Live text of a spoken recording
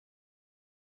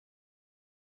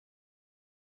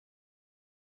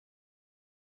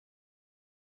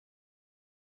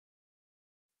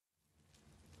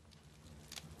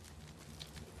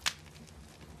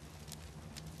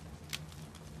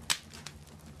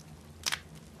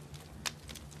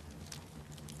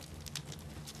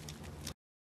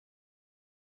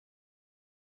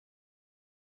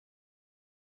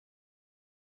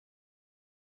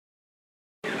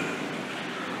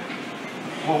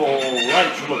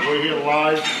Alright, so look, we're here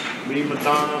live, me and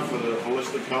Madonna for the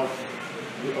Holistic Health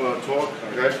talk,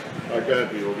 okay? Alright, go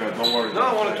ahead, people, okay? Don't worry. No,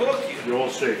 I want to talk to you. You're all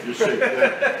safe, you're safe.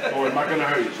 Yeah. Don't worry, I'm not going to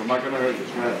hurt you, so I'm not going to hurt you.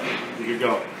 So go ahead. You can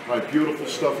go. Alright, beautiful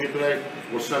stuff here today.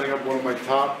 We're setting up one of my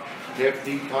top half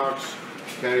detox,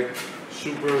 okay?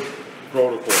 Super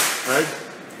protocol, right?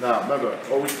 Now, remember,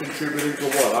 always contributing to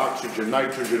what? Oxygen,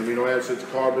 nitrogen, amino acids,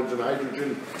 carbons, and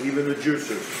hydrogen, even the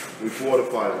juices. We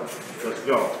fortify them. Let's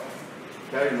go.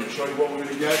 Okay, I'm going to show you what we're going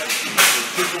to get. It's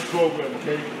a simple program,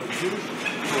 okay? The juice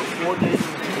for 4 days of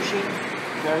juicing,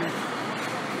 okay?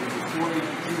 The 4 days of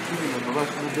juicing, and then the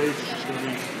rest of the days is just going to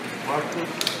be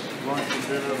breakfast, lunch, and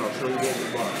dinner, and I'll show you what we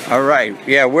buy. All right,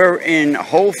 yeah, we're in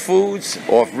Whole Foods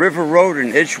off River Road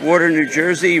in Edgewater, New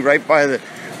Jersey, right by the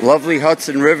lovely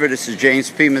Hudson River. This is James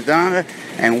P. Madonna,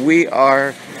 and we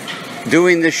are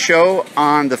doing this show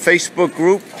on the Facebook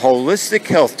group Holistic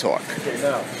Health Talk. Okay,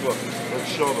 now, look, let's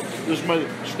show them. This is my,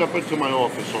 step into my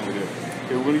office over here.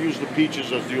 Okay, we're going to use the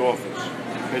peaches as the office.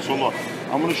 Okay, so look,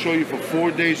 I'm going to show you for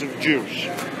 4 days of juice,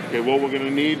 okay, what we're going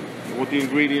to need and what the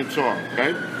ingredients are,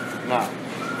 okay? Now,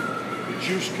 the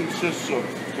juice consists of,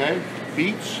 okay,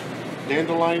 beets,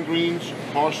 dandelion greens,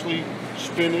 parsley,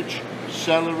 spinach,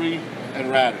 celery, and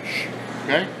radish,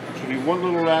 okay? It's going to be 1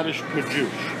 little radish per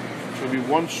juice. It's going to be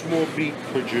 1 small beet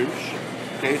per juice,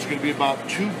 okay? It's going to be about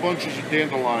 2 bunches of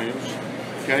dandelions,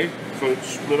 okay? So it's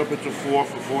split up into 4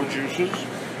 for 4 juices.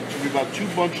 It's going to be about 2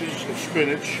 bunches of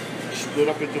spinach, split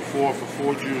up into 4 for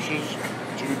 4 juices. It's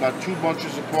going to be about 2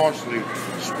 bunches of parsley,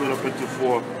 split up into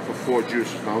 4 for 4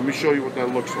 juices. Now let me show you what that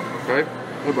looks like, okay?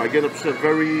 Remember, I get upset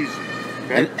very easy,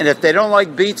 okay? And if they don't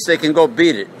like beets, they can go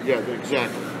beat it. Yeah,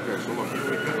 exactly. Okay, so look, here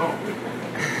we go.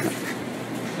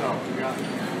 So, we got,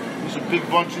 these are big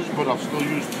bunches, but I'll still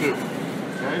use 2.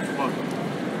 Okay, look.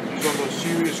 These are the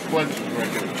serious cleanses right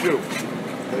here, 2.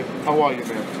 Okay. How are you,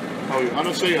 man? How are you?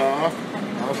 Anasaya.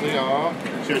 Anasaya.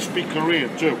 See, I speak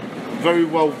Korean, too. I'm very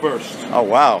well versed. Oh,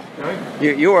 wow.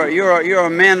 Okay? You're a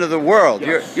man of the world.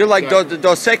 Yes, you're like exactly.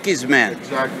 Dos Equis man.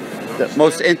 Exactly. The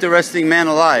most interesting man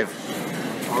alive.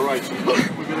 All right, so look,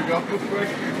 we're going to go quick.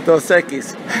 Dos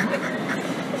Equis.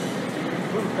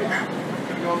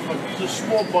 These are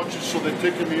small bunches, so they're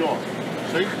taking me off.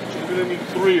 See? So we're going to need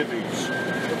 3 of these.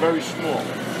 They're very small.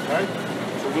 Okay?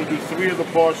 So we're going to do 3 of the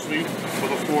parsley for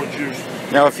the 4 juice.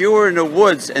 Now, if you were in the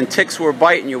woods and ticks were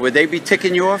biting you, would they be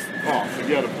ticking you off? Oh,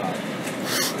 forget about it.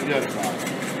 Forget about it.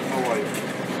 How are you?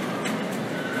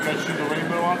 You guys see the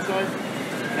rainbow outside?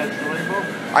 Catch the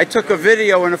rainbow? I took a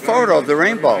video and a photo of the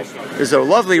rainbow. There's a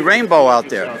lovely rainbow out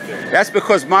there. That's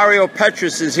because Mario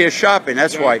Petris is here shopping.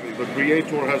 That's why. The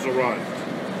creator has arrived.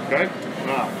 Okay?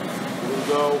 Now, we're going to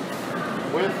go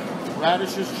with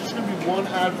radishes. Just going to be 1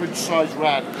 average size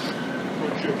radish per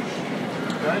juice.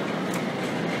 Okay?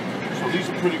 So these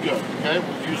are pretty good. Okay?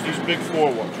 We'll use these big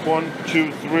 4 ones. 1,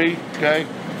 2, 3. Okay?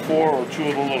 4 or 2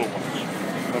 of the little ones.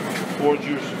 Remember, 4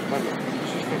 juices. Remember,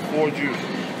 this is for 4 juices.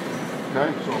 Okay?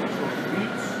 So let's go with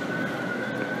beets.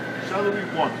 Celery,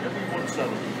 1. Every 1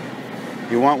 celery.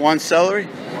 You want 1 celery?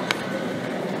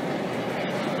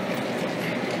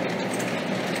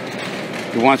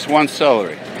 He wants 1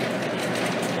 celery.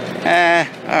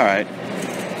 All right.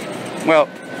 Well,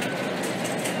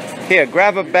 here,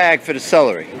 grab a bag for the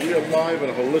celery. We are live at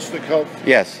a Holistic Health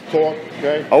Yes. Talk,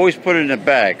 okay? Always put it in a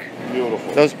bag.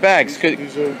 Beautiful. Those bags could...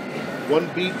 These are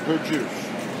 1 beet per juice.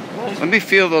 Let me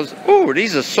feel those. Ooh,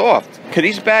 these are soft. Could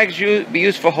these bags be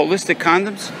used for holistic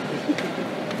condoms?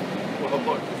 Well,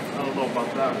 look, I don't know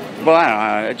about that one. Well, I don't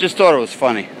know. I just thought it was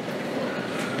funny.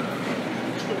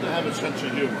 It's good to have a sense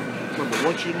of humor. Remember,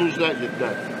 once you lose that, you're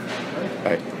dead.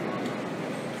 Right.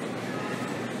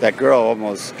 That girl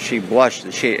almost, she blushed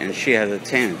and she had a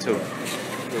tan too.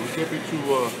 Yeah, we can't be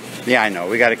too... Yeah, I know.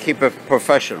 We got to keep it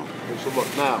professional. Okay, so look,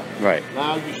 now. Right.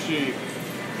 Now you see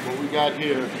what we got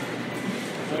here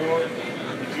for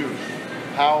the juice.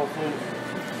 Powerful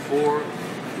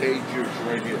 4-day juice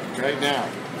right here. Okay, now.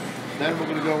 Then we're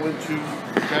going to go into,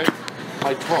 okay,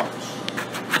 my tarts.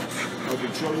 I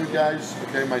can show you guys,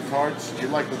 okay, my tarts. You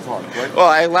like the tarts, right? Well,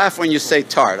 I laugh when you say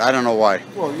tart. I don't know why.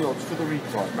 Well, you know, it's for the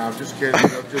retard. No, I'm just kidding.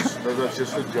 That's just a joke. It's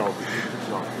just a joke.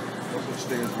 No such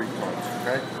thing as retards,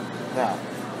 okay? Now,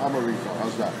 I'm a retard.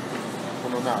 How's that?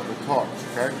 Well, now, the tarts,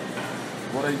 okay?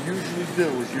 What I usually do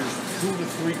is use 2 to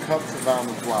 3 cups of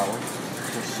almond flour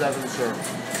for 7 servings,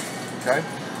 okay?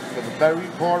 For the berry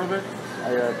part of it,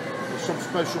 I add, for some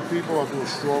special people, I'll do a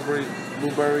strawberry,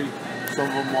 blueberry. Some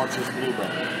of them want just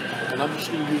blueberry. And I'm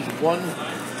just going to use 1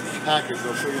 package.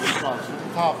 I'll show you the size. So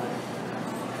the top one.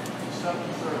 7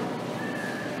 servings.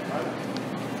 Right?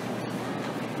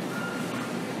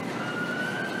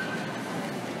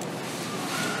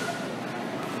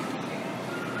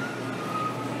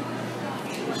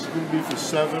 This is going to be for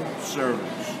 7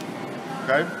 servings.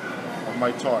 Okay? Of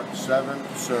my tart. 7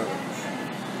 servings.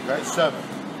 Okay? 7.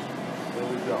 There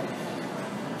we go.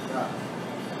 Now.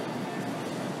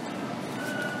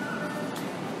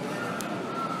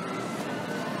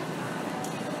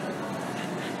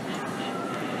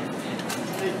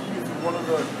 One of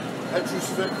the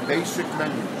Petris basic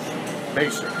menus.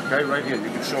 Basic, okay, right here. You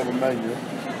can show the menu.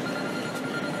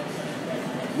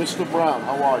 Mr. Brown,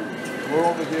 how are you? We're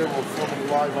over here. We're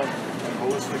filming live on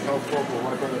Holistic Health Talk. We're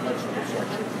right by the vegetable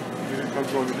section. You're going to come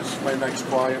join me. This is my next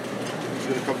client. He's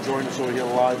going to come join us over here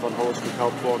live on Holistic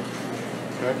Health Talk.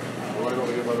 Okay? We're right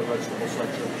over here by the vegetable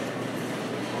section.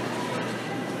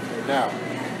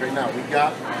 Okay, now we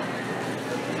got,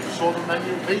 you saw the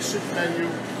menu, basic menu,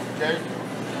 okay?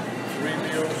 3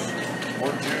 meals,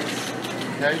 1 juice,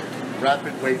 okay?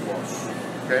 Rapid weight loss,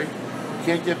 okay? You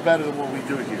can't get better than what we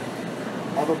do here.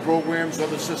 Other programs,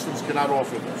 other systems cannot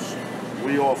offer this.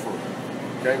 We offer it,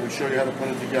 okay? We show you how to put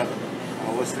it together.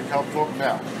 Holistic Health Talk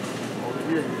now. Over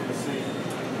here, you're gonna see,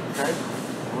 okay?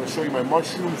 I'm gonna show you my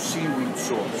mushroom seaweed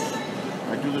sauce.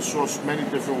 I do this sauce many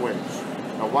different ways.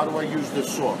 Now, why do I use this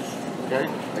sauce, okay?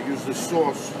 I use this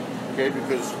sauce, okay,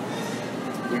 because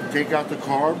we take out the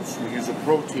carbs, we use a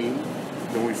protein,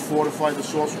 then we fortify the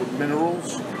sauce with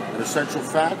minerals and essential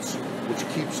fats, which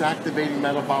keeps activating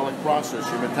metabolic process,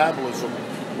 your metabolism,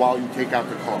 while you take out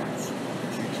the carbs.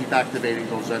 So you keep activating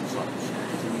those enzymes.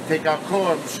 When you take out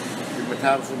carbs, your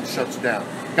metabolism shuts down.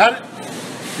 Got it?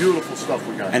 Beautiful stuff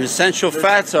we got. And essential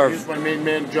fats are... Here's my main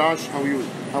man, Josh. How are you?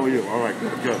 How are you? All right,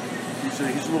 good, good. He's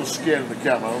a little scared of the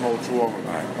camera. I don't know what's wrong with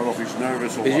him. I don't know if he's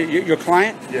nervous or what. Is your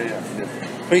client? Yeah.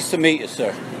 Pleased to meet you,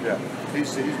 sir. Yeah,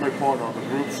 he's my partner on the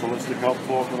group, Holistic Health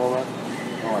Talk and all that.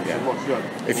 All right, so look good.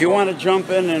 If you want to jump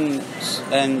in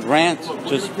and rant, Look,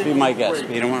 just be my guest.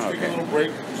 You don't want to? Take a Okay. little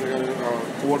break, so I got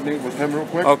to coordinate with him real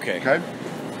quick. Okay. Okay?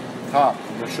 Top,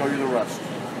 I'm going to show you the rest.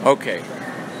 Okay.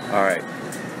 All right.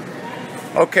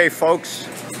 Okay, folks.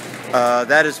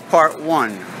 That is part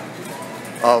 1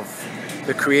 of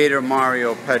the creator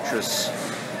Mario Petris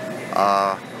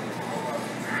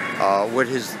with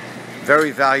his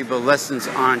very valuable lessons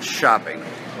on shopping.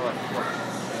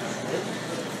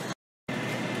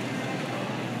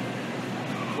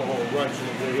 Right, so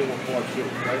we're here with part 2,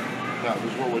 right? Now,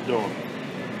 this is what we're doing.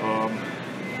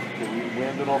 We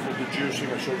ended off with the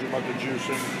juicing. I showed you about the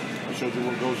juicing. I showed you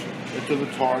what goes into the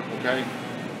tart, okay?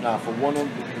 Now, for one of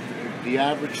the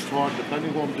average tart,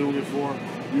 depending on what I'm doing it for,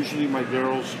 usually my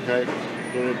girls, okay,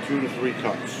 they're in 2 to 3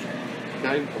 cups,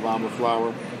 okay, of almond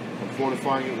flour. I'm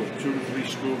fortifying it with 2 to 3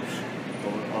 scoops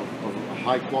of a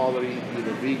high quality,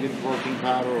 either vegan protein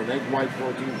powder or an egg white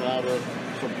protein powder,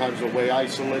 sometimes a whey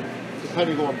isolate,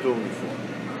 depending on what I'm doing it for.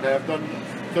 Okay, I've done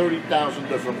 30,000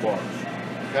 different bars.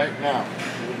 Okay, now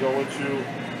we go into,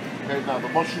 okay, now the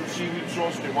mushroom seaweed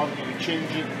sauce, they wanted me to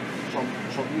change it, so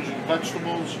I'm using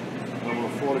vegetables. I'm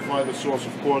going to fortify the sauce,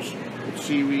 of course, with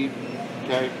seaweed,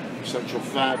 okay, essential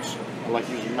fats. I like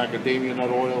using macadamia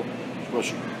nut oil,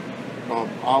 especially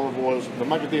olive oils. The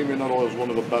macadamia nut oil is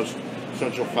one of the best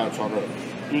essential fats on earth.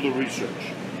 Do the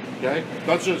research, okay?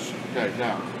 That's just, okay,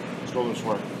 now, let's go this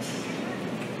way.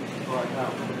 All right, now,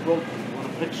 for the protein, you want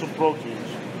to pick some proteins.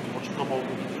 Why don't you come over?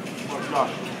 Oh,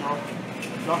 Josh,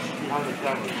 Josh is behind the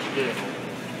camera. Yeah.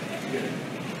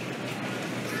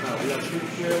 Now, we got 2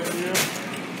 shares here.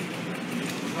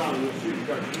 Now, you'll see we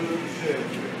got 2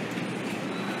 shares here.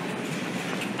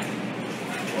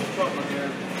 What's up, my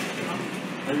man?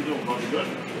 How you doing, buddy? Good?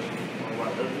 All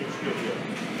right, everything's good here.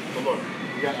 So look,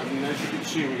 we got, as you can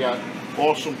see, we got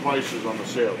awesome prices on the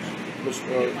sales.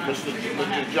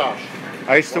 Mr. Josh.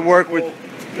 I used to work with...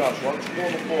 Josh, why don't you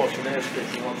call the boss and ask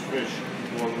if she wants fish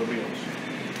for one of the meals?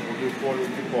 We'll do it for you if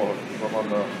you call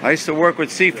her. I used to work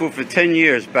with seafood for 10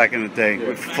 years back in the day,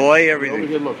 with filet, everything. Over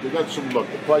here, look, they got some, look,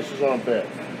 the prices aren't bad.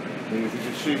 I mean, if you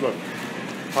can see, look,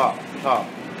 top. Yeah.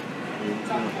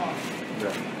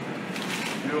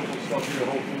 Beautiful stuff here,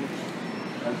 Whole Foods.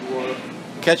 And water.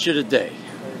 Catch it a day.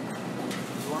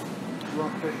 You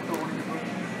want fish too?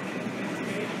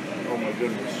 Oh my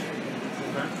goodness.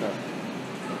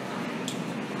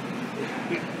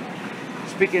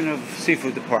 Speaking of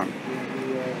seafood department.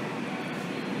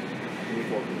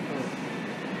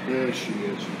 There she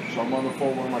is. So I'm on the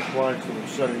phone with my clients that I'm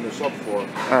setting this up for.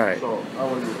 All right. So, how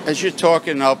are you? As you're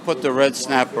talking, I'll put the red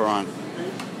snapper on.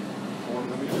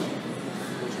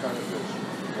 Which kind of fish?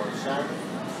 You want salmon?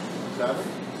 Salmon?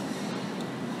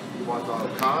 You want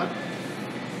cod?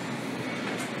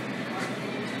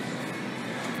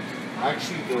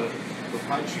 Actually, the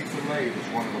Petris fillet is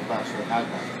one of the best. I've had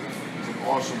that. It's an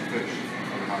awesome fish.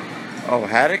 Oh,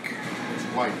 haddock? It's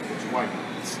white. It's white.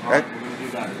 All right, we're going to do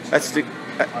that. That's the... All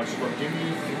right, so look, give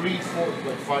me 3, 4,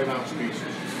 like 5-ounce pieces.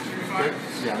 Okay?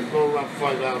 Yeah, you go around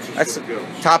 5 ounces. That's for the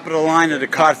girls. top of the line of the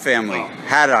cod family.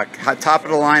 Haddock. Top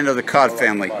of the line of the cod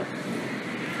family.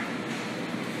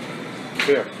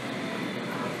 Here.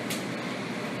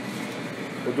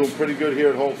 We're doing pretty good here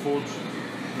at Whole Foods.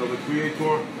 You know, the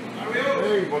Creator.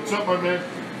 Hey, what's up, my man?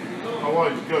 How are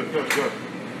you? Good, good, good.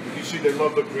 You see, they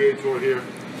love the Creator here.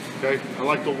 Okay? I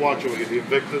like to watch over here. The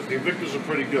Invictus. The Invictus are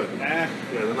pretty good. Yeah,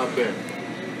 they're not bad.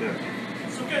 Yeah.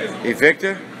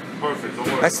 Evictor? Perfect. Don't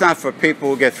worry. That's not for people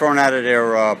who get thrown out of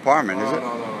their apartment, is it?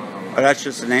 No. Oh, that's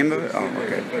just the name of it? Oh,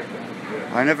 okay.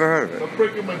 Yeah. I never heard of it. I'm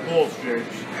breaking my balls, James.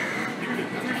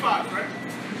 3-5, right?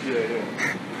 Yeah.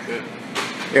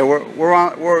 Yeah,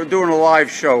 we're doing a live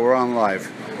show. We're on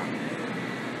live.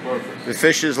 Perfect. The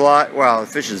fish is live. Well, the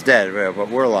fish is dead, but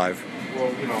we're live.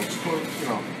 Well, you know,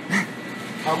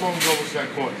 how long ago was that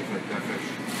caught, you think, that fish?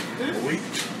 A week?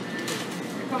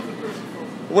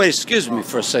 Wait, excuse me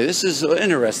for a second. This is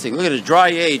interesting. Look at it, dry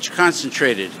age,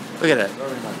 concentrated. Look at that.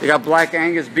 Very nice. They got black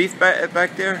Angus beef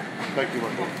back there Thank you, my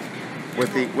boy.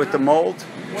 with the mold.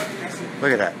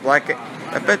 Look at that.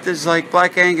 I bet there's like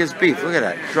black Angus beef. Look at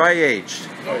that, dry aged.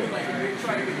 Look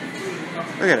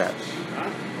at that.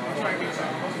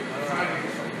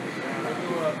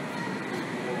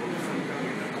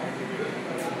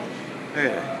 Look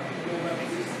at that.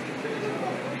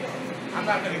 I'm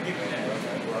not going to give you that.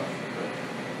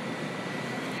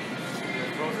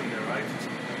 It's frozen there, right?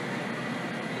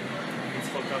 It's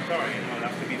for Qatar, you know, it'll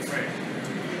have to be fresh.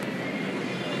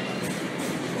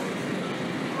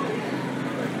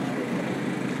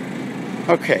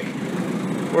 Okay,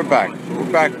 we're back.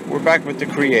 We're back with the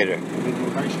Creator.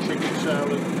 Nice chicken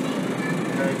salad.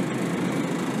 Okay.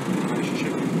 Nice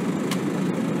chicken.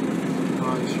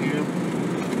 Nice ham.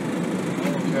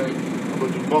 Okay. I'm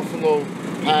going to do buffalo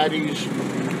patties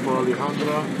for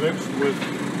Alejandra mixed with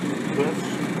this.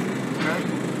 Okay.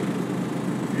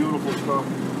 Beautiful stuff.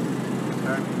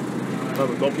 Okay.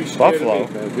 Remember, don't be scared Buffalo?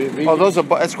 of meat, man. Oh,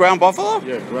 that's ground buffalo?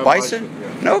 Yeah, ground bison?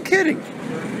 yeah. No kidding.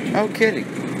 No kidding.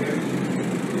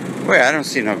 Wait, I don't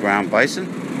see no ground bison.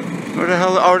 Where the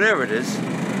hell? Oh, there it is.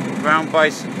 Ground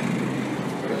bison.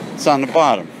 It's on the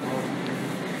bottom.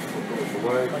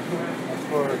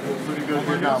 Pretty good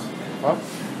here now. Huh?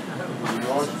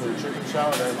 Yours for the chicken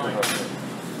salad and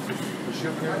the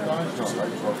shipping and guys? No, right? So I'm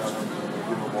going to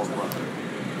give them more money.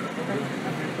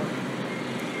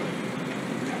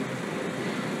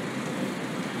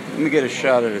 Let me get a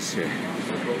shot of this here.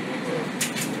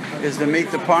 Is the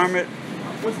meat department?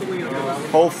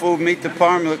 Whole Food Meat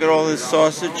Department. Look at all this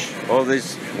sausage. All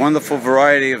this wonderful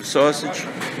variety of sausage.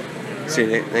 See,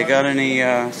 they got any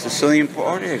Sicilian pork?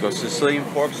 Oh, there you go, Sicilian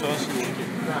pork sausage.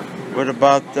 What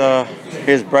about,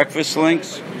 here's breakfast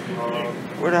links.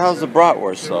 Where the hell's the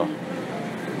bratwurst, though?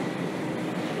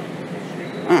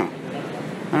 Oh,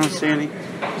 I don't see any.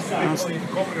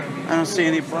 I don't see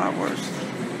any bratwurst.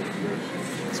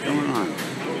 What's going on?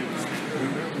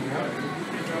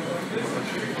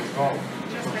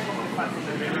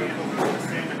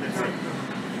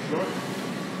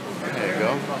 There you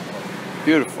go.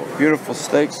 Beautiful, beautiful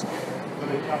steaks.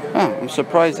 Oh, I'm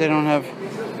surprised they don't have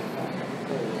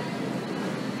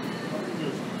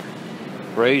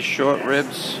braised short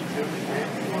ribs,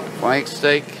 flank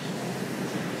steak.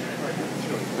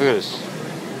 Look at this.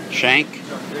 Shank.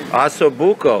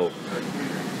 Ossobuco.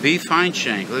 Beef hind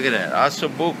shank. Look at that.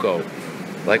 Ossobuco.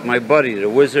 Like my buddy, the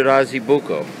Wizard Ozzy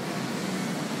Buco.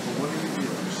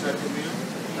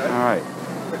 Alright.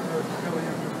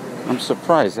 I'm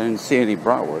surprised I didn't see any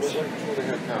bratwurst.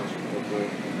 2.5 pounds of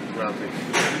ground beef.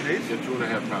 Yeah,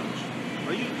 2.5 pounds.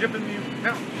 Are you dipping me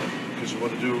out? Because you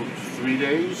want to do 3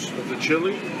 days of the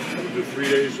chili, and we'll do 3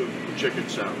 days of the chicken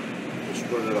salad. We'll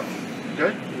split it up.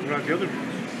 Okay? What about the other meals?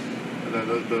 And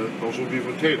then those will be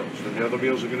potatoes. Then the other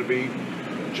meals are going to be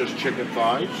just chicken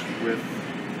thighs with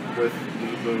the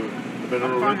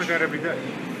mineral I'm fine rich. with that every day.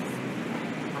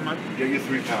 How much? Get you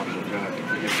 3 pounds.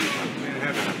 Okay? Get 3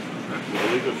 pounds. Well,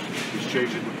 he's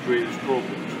changing the creators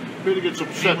programs. Peter gets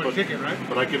upset, More chicken, right?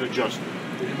 but I can adjust it.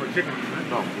 Any more chicken, right?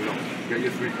 No, we don't. Get you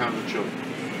 3 pounds of chili.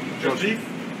 Just beef?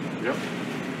 Yep.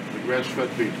 The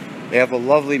grass-fed beef. They have a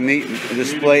lovely meat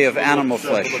display of animal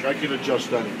flesh. Look, I can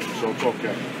adjust anything, so it's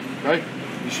okay. Okay?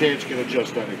 These hands can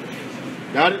adjust anything.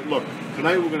 Now, look,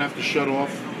 tonight we're going to have to shut off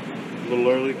a little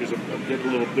early because I'm getting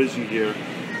a little busy here.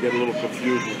 Getting a little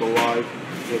confused with the live.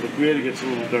 So the creator gets a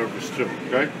little nervous too,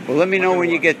 okay? Well, let me know when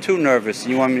you get too nervous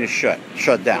and you want me to shut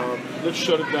down. Let's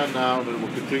shut it down now, and then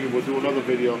we'll continue. We'll do another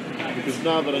video because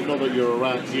now that I know that you're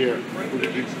around here,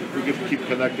 we can keep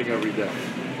connecting every day.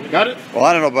 Got it? Well,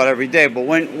 I don't know about every day, but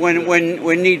when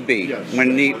need be. Yes.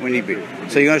 When need be.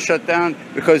 So you're going to shut down?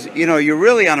 Because, you know, you're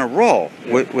really on a roll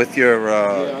with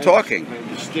your talking. I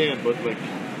understand, but like,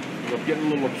 I'm getting a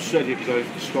little upset here because I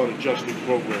have to start adjusting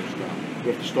programs now.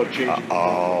 We have to start changing.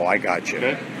 Oh, I got you.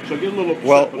 Okay? So I get a little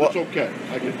upset, but it's okay.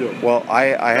 I can do it. Well, I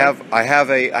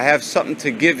have something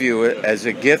to give you as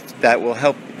a gift that will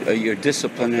help your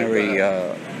disciplinary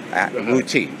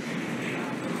routine.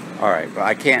 All right, but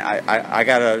I can't. I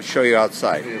gotta show you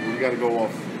outside. Yeah, we gotta go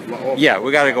off. Yeah,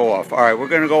 we gotta go off. All right, we're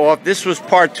gonna go off. This was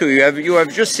part 2. You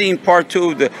have just seen part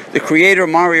 2 of the creator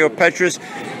Mario Petris,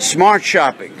 Smart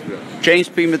Shopping. James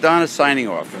P. Madonna signing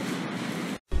off.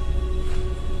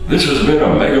 This has been a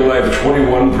Mega Life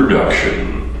 21 production.